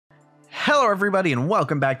Hello everybody and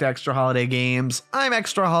welcome back to Extra Holiday Games. I'm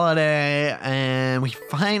Extra Holiday and we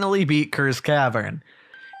finally beat Cursed Cavern.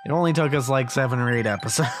 It only took us like 7 or 8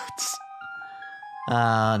 episodes.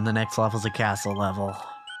 And the next level's a castle level.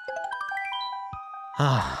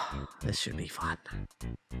 This should be fun.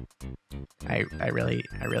 I really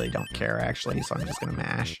don't care actually, so I'm just gonna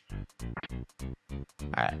mash.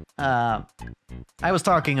 Alright. I was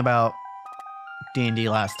talking about D&D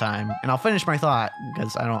last time, and I'll finish my thought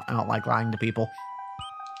because I don't like lying to people.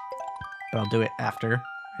 But I'll do it after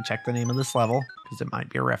I check the name of this level because it might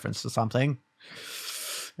be a reference to something.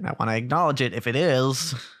 And I want to acknowledge it if it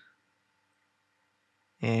is.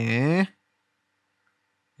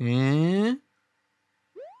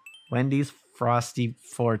 Wendy's Frosty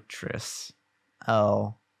Fortress.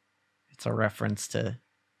 Oh, it's a reference to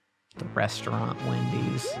the restaurant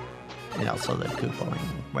Wendy's and also the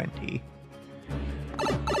Koopaling Wendy.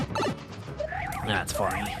 That's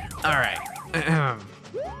funny. Alright.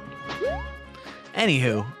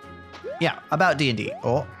 Anywho. Yeah, about D&D.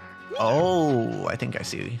 Oh, I think I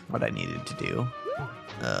see what I needed to do.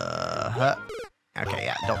 Okay,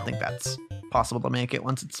 yeah, don't think that's possible to make it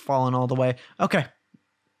once it's fallen all the way. Okay.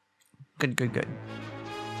 Good.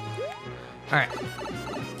 Alright.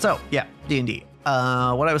 So, yeah, D&D.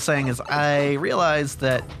 What I was saying is I realized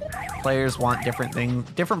that players want different things.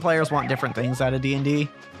 Different players want different things out of D&D.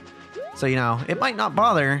 So, you know, it might not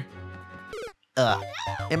bother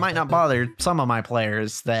some of my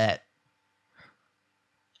players that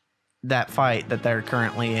fight that they're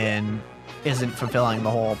currently in isn't fulfilling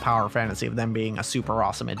the whole power fantasy of them being a super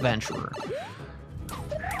awesome adventurer.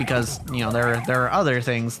 Because, you know, there are other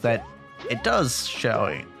things that it does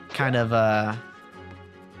show kind of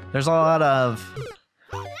there's a lot of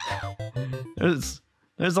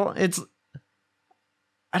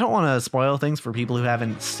I don't want to spoil things for people who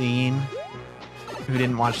haven't seen, who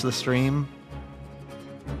didn't watch the stream,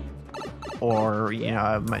 or, you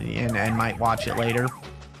know, and might watch it later.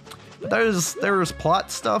 But there's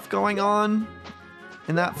plot stuff going on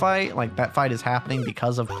in that fight. Like, that fight is happening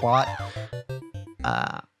because of plot.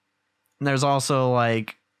 And there's also,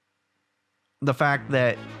 like, the fact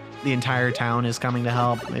that the entire town is coming to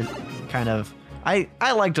help. It kind of, I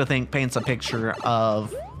like to think, paints a picture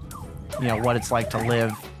of, you know, what it's like to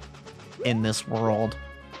live in this world,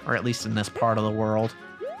 or at least in this part of the world,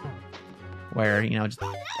 where, you know, just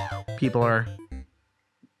people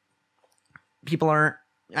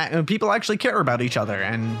actually care about each other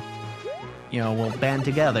and, you know, will band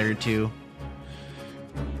together to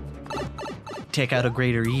take out a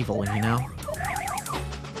greater evil, you know?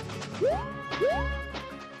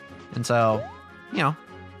 And so, you know,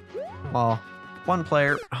 well, one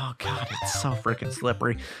player, oh god, it's so freaking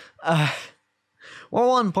slippery. Well,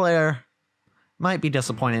 one player might be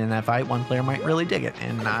disappointed in that fight, one player might really dig it,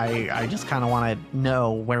 and I just kind of want to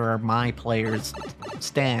know where my players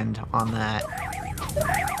stand on that.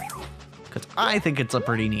 Because I think it's a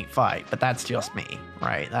pretty neat fight, but that's just me,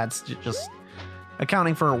 right? That's just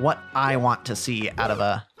accounting for what I want to see out of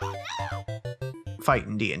a fight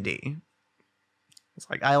in D&D. It's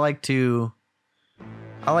like, I like to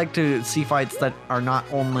see fights that are not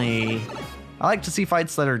only... I like to see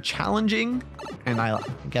fights that are challenging, and I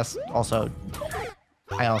guess also...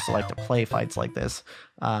 I also like to play fights like this.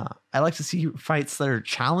 I like to see fights that are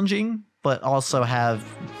challenging, but also have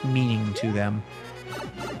meaning to them.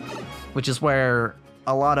 Which is where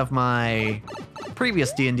a lot of my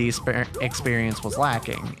previous D&D experience was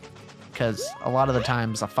lacking. Because a lot of the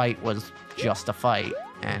times a fight was just a fight,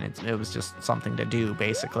 and it was just something to do,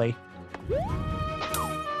 basically.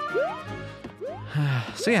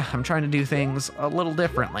 So yeah, I'm trying to do things a little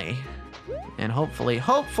differently. And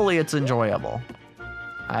hopefully it's enjoyable.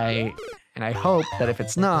 I hope that if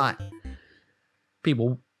it's not,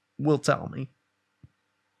 people will tell me.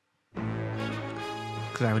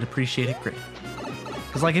 Because I would appreciate it greatly.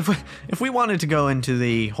 Because, like, if we wanted to go into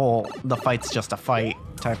the whole the fight's just a fight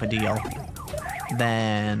type of deal,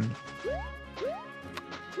 then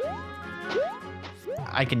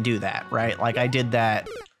I can do that, right? Like, I did that.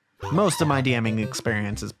 Most of my DMing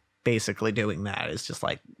experience is basically doing that. It's just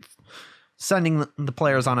like sending the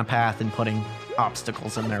players on a path and putting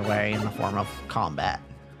obstacles in their way in the form of combat.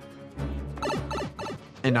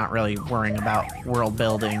 And not really worrying about world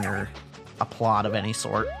building or a plot of any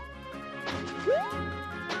sort.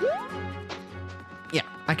 Yeah,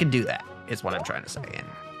 I can do that, is what I'm trying to say.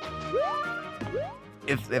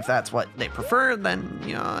 And if that's what they prefer, then,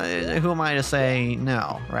 you know, who am I to say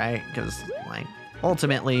no, right? Because, like,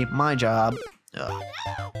 ultimately my job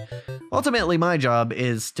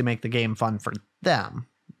is to make the game fun for them.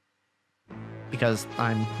 Because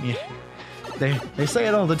I'm they say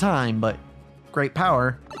it all the time, but great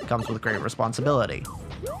power comes with great responsibility.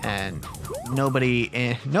 And nobody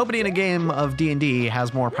in a game of D&D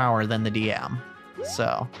has more power than the DM.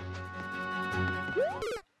 So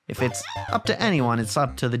if it's up to anyone, it's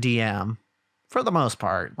up to the DM. For the most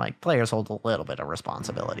part, like, players hold a little bit of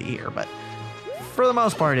responsibility here, but for the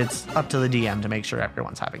most part, it's up to the DM to make sure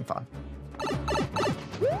everyone's having fun.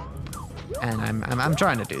 And I'm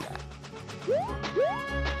trying to do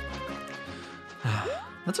that.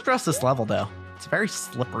 Let's address this level, though. It's very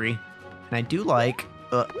slippery, and I do like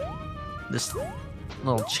this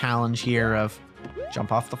little challenge here of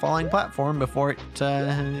jump off the falling platform before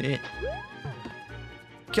it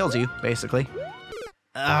kills you, basically.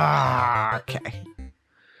 Okay.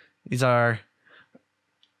 These are...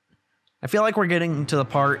 I feel like we're getting to the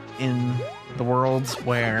part in the worlds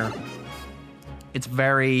where it's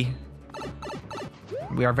very...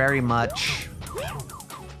 We are very much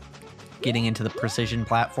getting into the precision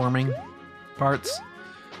platforming parts.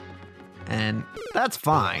 And that's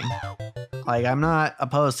fine. Like, I'm not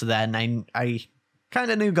opposed to that, and I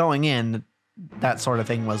kind of knew going in that sort of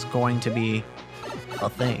thing was going to be a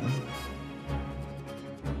thing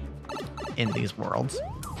in these worlds.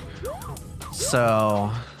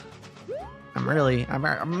 So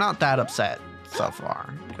I'm not that upset so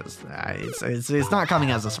far, because it's not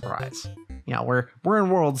coming as a surprise. You know, we're in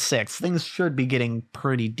World 6. Things should be getting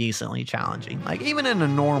pretty decently challenging. Like, even in a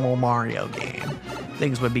normal Mario game,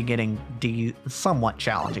 things would be getting somewhat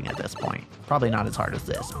challenging at this point. Probably not as hard as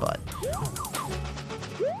this, but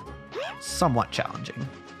somewhat challenging.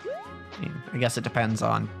 I mean, I guess it depends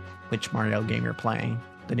on which Mario game you're playing.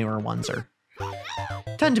 The newer ones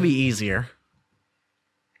tend to be easier.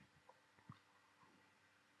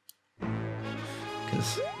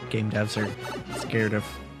 Because game devs are scared of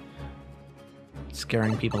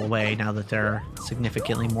scaring people away now that there are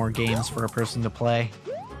significantly more games for a person to play.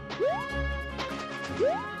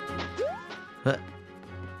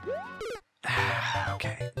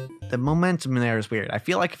 Okay. The momentum there is weird. I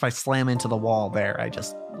feel like if I slam into the wall there, I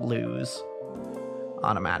just lose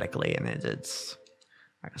automatically, and it's...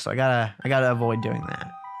 So I gotta avoid doing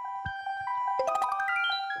that.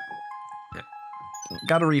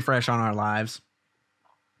 Gotta refresh on our lives.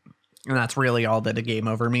 And that's really all that a game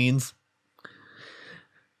over means.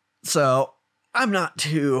 So, I'm not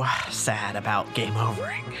too sad about game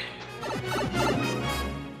overing.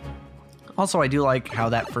 Also, I do like how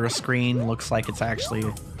that first screen looks like it's actually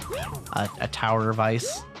a tower of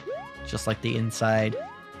ice, just like the inside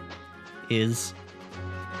is.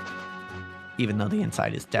 Even though the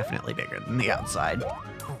inside is definitely bigger than the outside.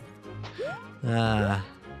 But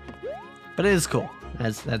it is cool.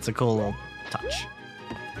 That's a cool little touch.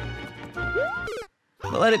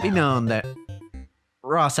 But let it be known that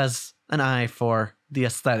Ross has an eye for the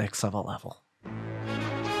aesthetics of a level.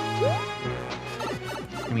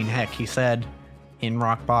 I mean, heck, he said in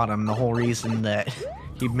Rock Bottom the whole reason that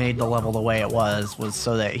he made the level the way it was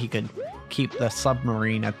so that he could keep the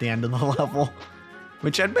submarine at the end of the level.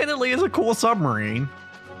 Which admittedly is a cool submarine.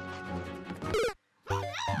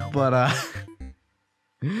 But,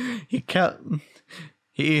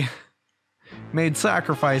 he made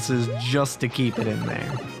sacrifices just to keep it in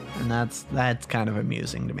there. And that's kind of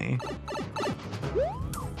amusing to me.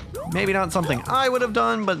 Maybe not something I would have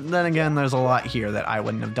done, but then again, there's a lot here that I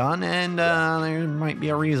wouldn't have done, and there might be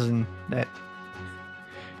a reason that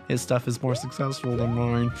his stuff is more successful than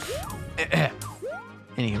mine.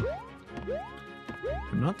 Anywho.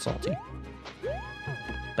 I'm not salty.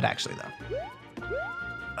 But actually, though.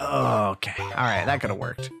 Okay. Alright, that could have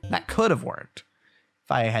worked. That could have worked.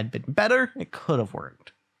 If I had been better, it could have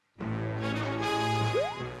worked.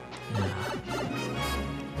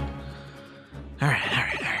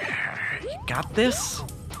 Alright. You got this?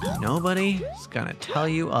 Nobody's gonna tell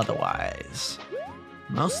you otherwise.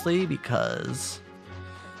 Mostly because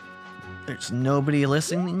there's nobody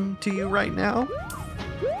listening to you right now.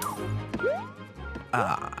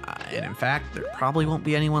 And in fact, there probably won't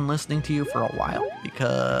be anyone listening to you for a while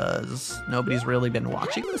because nobody's really been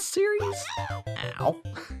watching this series. Ow.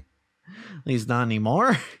 At least not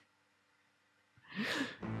anymore.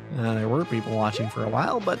 There were people watching for a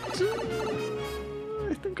while, but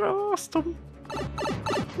I think I lost them.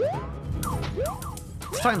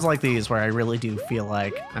 It's times like these where I really do feel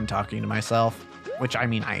like I'm talking to myself, which I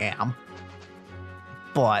mean I am.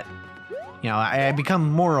 But you know, I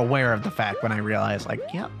become more aware of the fact when I realize, like,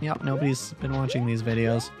 yep, nobody's been watching these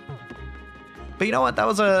videos. But you know what? That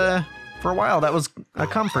was for a while, that was a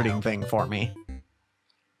comforting thing for me. And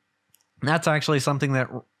that's actually something that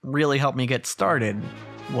really helped me get started,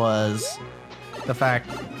 was the fact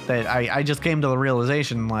that I just came to the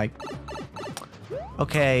realization, like,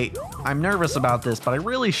 okay, I'm nervous about this, but I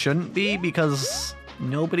really shouldn't be because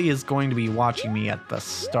nobody is going to be watching me at the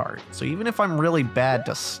start. So even if I'm really bad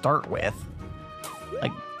to start with,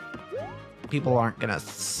 like, people aren't gonna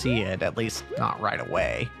see it, at least not right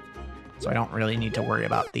away. So I don't really need to worry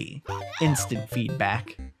about the instant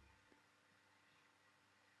feedback.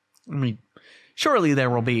 I mean, surely there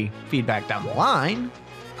will be feedback down the line,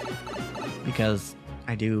 because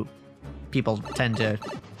people tend to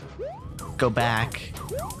go back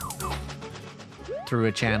through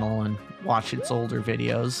a channel and watch its older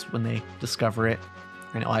videos when they discover it.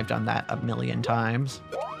 I know I've done that a million times.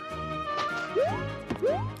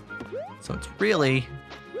 So it's really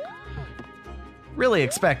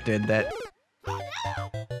expected that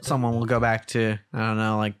someone will go back to, I don't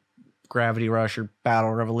know, like Gravity Rush or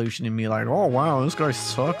Battle Revolution and be like, oh wow, this guy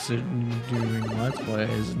sucks at doing Let's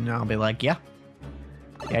Plays. And I'll be like, yeah,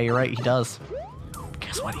 you're right, he does.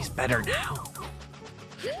 Guess what, he's better now.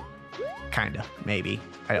 Kinda, maybe.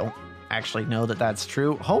 I don't actually know that that's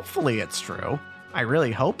true. Hopefully it's true. I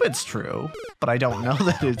really hope it's true, but I don't know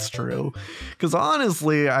that it's true. Because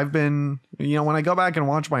honestly, I've been, when I go back and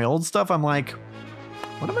watch my old stuff, I'm like,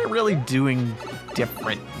 what am I really doing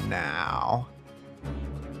different now?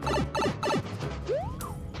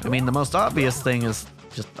 I mean, the most obvious thing is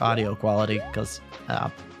just audio quality, because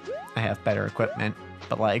I have better equipment.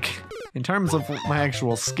 But like, in terms of my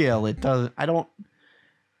actual skill, it can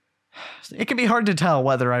be hard to tell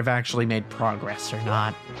whether I've actually made progress or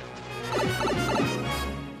not.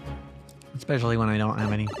 Especially when I don't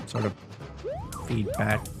have any sort of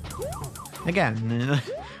feedback. Again,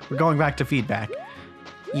 we're going back to feedback.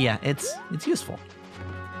 Yeah, it's useful.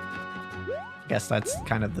 I guess that's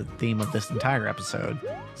kind of the theme of this entire episode,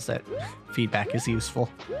 is that feedback is useful.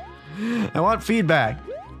 I want feedback,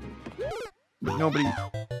 but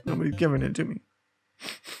nobody's giving it to me.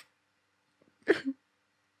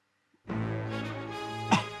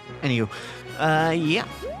 Anywho, yeah.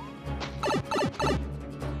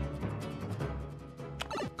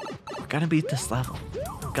 We're gonna beat this level.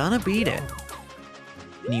 We're gonna beat it.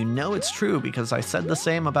 And you know it's true because I said the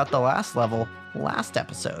same about the last level last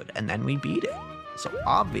episode, and then we beat it. So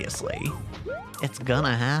obviously, it's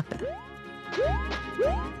gonna happen.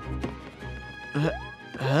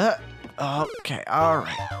 Okay,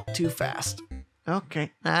 alright. Too fast.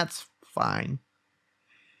 Okay, that's fine.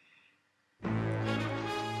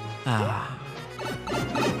 Ah.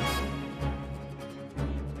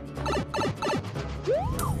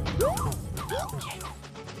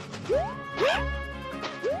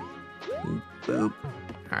 Boop.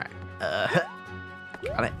 Alright.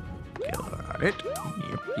 Got it. Got it.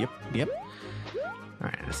 Yep.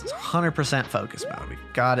 Alright, this is 100% focus mode. We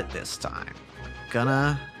got it this time.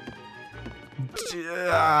 Gonna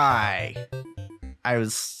die. I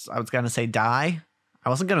was gonna say die. I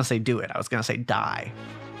wasn't gonna say do it. I was gonna say die.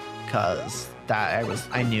 Because I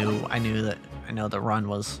know the run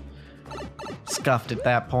was scuffed at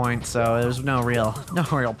that point, so there's no real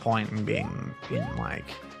point in like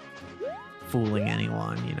fooling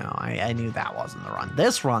anyone, I knew that wasn't the run.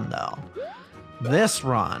 This run though, this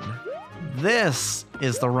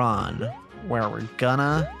is the run where we're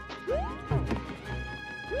gonna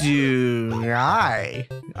die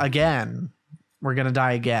again. We're gonna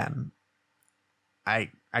die again. I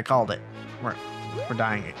called it. We're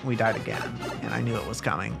dying. We died again, and I knew it was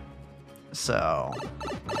coming. So,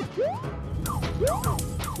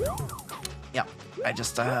 yep. I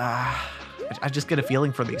just get a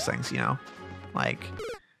feeling for these things, like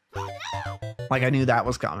I knew that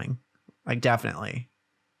was coming, like definitely,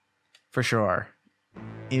 for sure.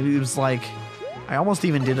 It was like I almost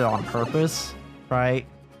even did it on purpose, right?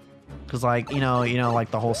 Because like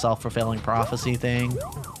like the whole self-fulfilling prophecy thing.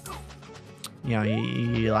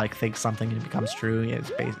 You like think something and it becomes true.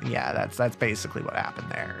 That's basically what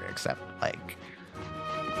happened there, except like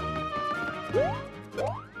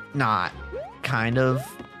not kind of.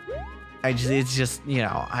 It's just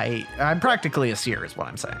I'm practically a seer is what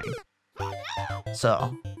I'm saying.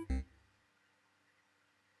 So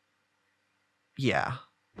yeah,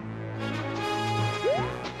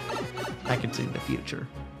 I can see the future.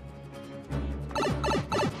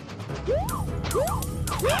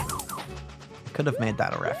 Could have made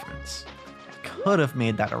that a reference.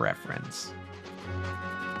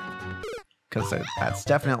 Because that's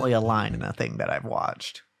definitely a line in a thing that I've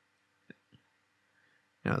watched.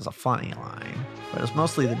 It was a funny line, but it was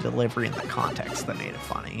mostly the delivery and the context that made it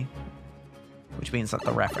funny. Which means that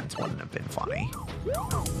the reference wouldn't have been funny.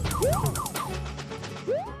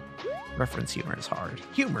 Reference humor is hard.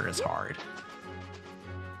 Humor is hard.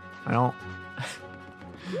 I don't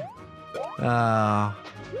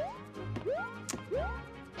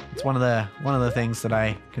It's one of the things that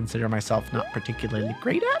I consider myself not particularly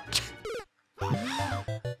great at.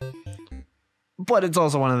 But it's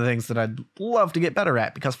also one of the things that I'd love to get better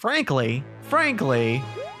at because frankly, I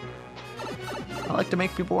like to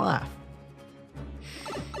make people laugh.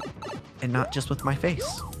 And not just with my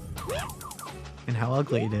face. And how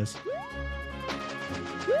ugly it is.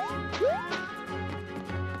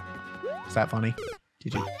 Is that funny?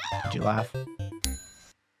 Did you laugh?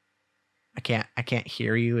 I can't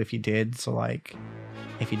hear you if you did, so like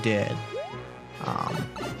if you did, I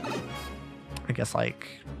guess like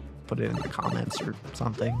put it in the comments or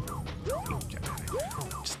something.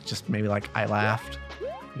 Just maybe like I laughed.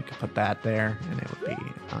 You could put that there and it would be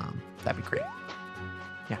that'd be great.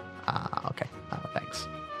 Yeah. Okay. Thanks.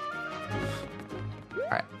 All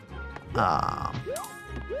right.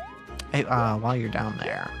 Hey, while you're down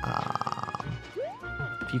there,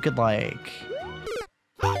 if you could like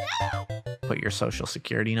put your social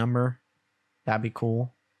security number, that'd be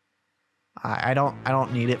cool. I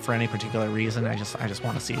don't need it for any particular reason. I just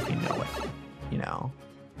want to see if you know it. You know.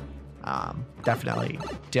 Definitely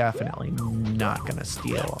not gonna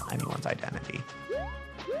steal anyone's identity.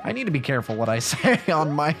 I need to be careful what I say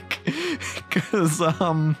on mic, because I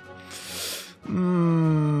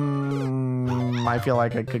feel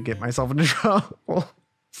like I could get myself into trouble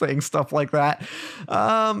saying stuff like that.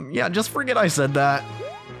 Yeah, just forget I said that.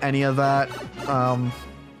 Any of that. I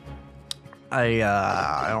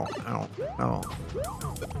don't know.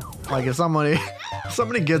 Like if somebody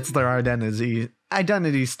gets their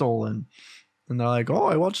identity stolen, and they're like, "Oh,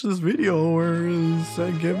 I watched this video where it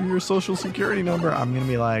said give me your social security number," I'm gonna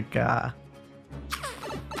be like, I'm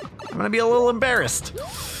gonna be a little embarrassed,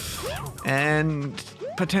 and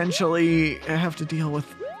potentially have to deal with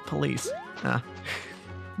police.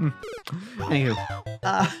 Anywho,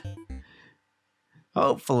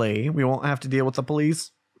 hopefully we won't have to deal with the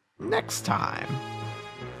police next time.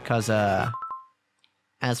 Because,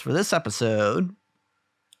 as for this episode,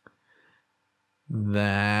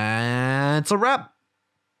 that's a wrap.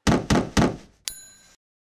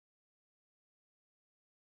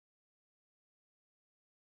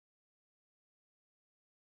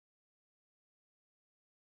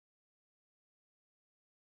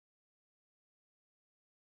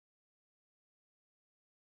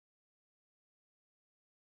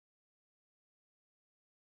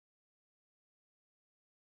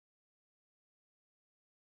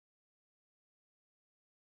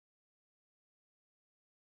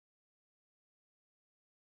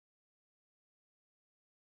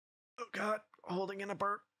 Oh God, holding in a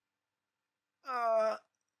burp.